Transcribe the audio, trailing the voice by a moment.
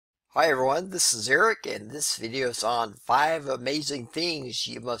Hi everyone, this is Eric and this video is on 5 amazing things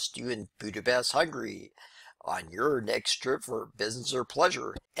you must do in Budapest, Hungary on your next trip for business or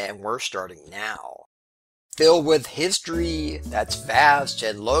pleasure, and we're starting now. Filled with history that's vast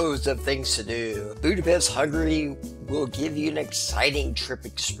and loads of things to do, Budapest, Hungary will give you an exciting trip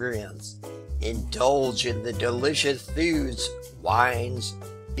experience. Indulge in the delicious foods, wines,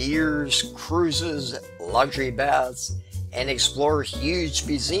 beers, cruises, luxury baths, and explore huge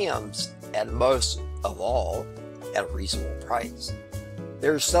museums, and most of all, at a reasonable price.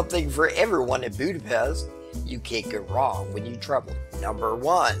 There's something for everyone in Budapest. You can't go wrong when you travel. Number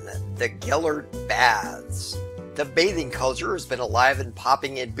 1. The Gellert Baths. The bathing culture has been alive and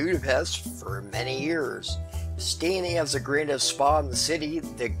popping in Budapest for many years. Standing as the grandest spa in the city,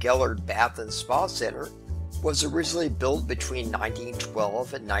 the Gellert Bath and Spa Center was originally built between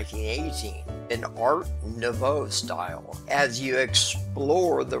 1912 and 1918 in Art Nouveau style. As you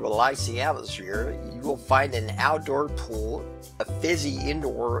explore the relaxing atmosphere, you will find an outdoor pool, a fizzy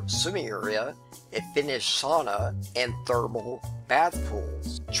indoor swimming area, a finished sauna, and thermal bath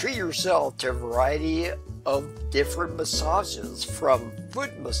pools. Treat yourself to a variety of different massages, from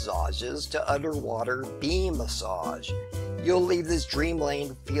foot massages to underwater beam massage. You'll leave this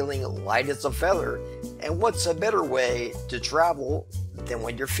dreamland feeling light as a feather, and what's a better way to travel than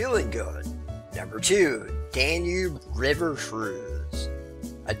when you're feeling good? Number 2. Danube River Cruise.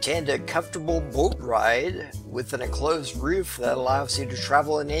 Attend a comfortable boat ride with an enclosed roof that allows you to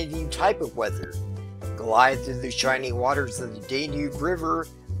travel in any type of weather. Glide through the shining waters of the Danube River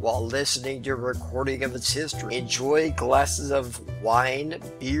while listening to a recording of its history. Enjoy glasses of wine,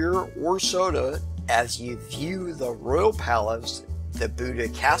 beer, or soda as you view the Royal Palace, the Buda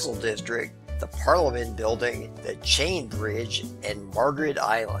Castle District, the Parliament Building, the Chain Bridge, and Margaret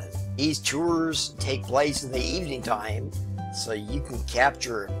Island. These tours take place in the evening time, so you can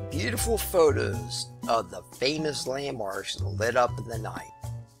capture beautiful photos of the famous landmarks lit up in the night.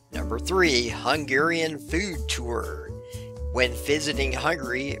 Number 3. Hungarian Food Tour. When visiting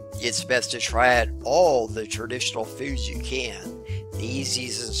Hungary, it's best to try out all the traditional foods you can. The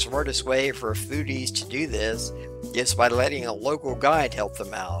easiest and smartest way for foodies to do this is by letting a local guide help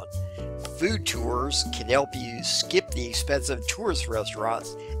them out. Food tours can help you skip the expensive tourist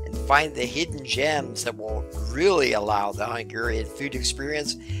restaurants and find the hidden gems that will really allow the Hungarian food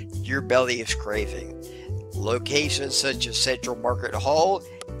experience your belly is craving. Locations such as Central Market Hall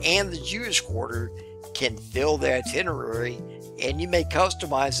and the Jewish Quarter can fill the itinerary, and you may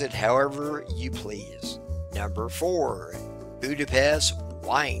customize it however you please. Number 4. Budapest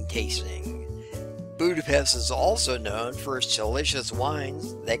Wine Tasting. Budapest is also known for its delicious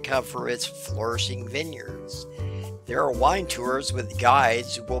wines that come from its flourishing vineyards. There are wine tours with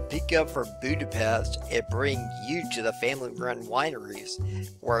guides who will pick up from Budapest and bring you to the family-run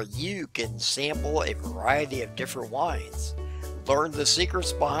wineries, where you can sample a variety of different wines. Learn the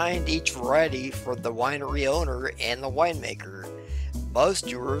secrets behind each variety from the winery owner and the winemaker. Most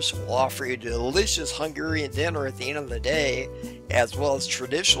tours will offer you a delicious Hungarian dinner at the end of the day, as well as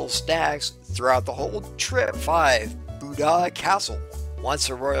traditional snacks throughout the whole trip. 5. Buda Castle. Once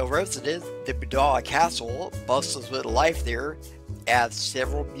a royal resident, the Buda Castle bustles with life there, as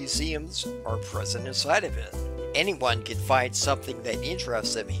several museums are present inside of it. Anyone can find something that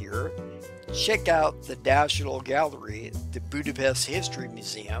interests them here. Check out the National Gallery, the Budapest History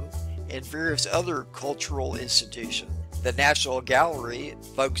Museum, and various other cultural institutions. The National Gallery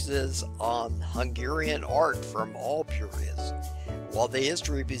focuses on Hungarian art from all periods, while the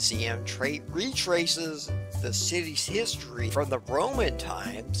History Museum retraces the city's history from the Roman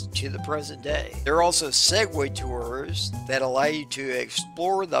times to the present day. There are also Segway tours that allow you to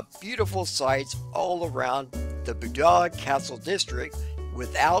explore the beautiful sights all around the Buda Castle District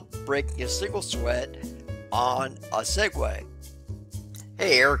without breaking a single sweat on a Segway.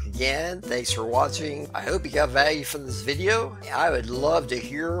 Hey, Eric again. Thanks for watching. I hope you got value from this video. I would love to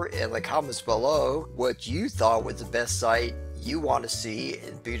hear in the comments below what you thought was the best site you want to see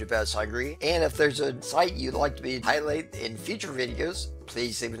in Budapest, Hungary. And if there's a site you'd like to be highlighted in future videos,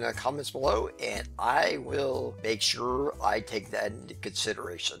 please leave it in the comments below, and I will make sure I take that into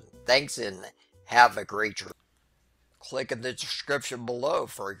consideration. Thanks, and have a great trip. Click in the description below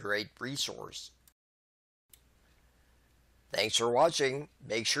for a great resource. Thanks for watching.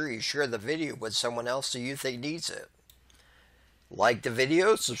 Make sure you share the video with someone else who you think needs it. Like the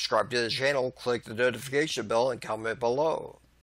video, subscribe to the channel, click the notification bell, and comment below.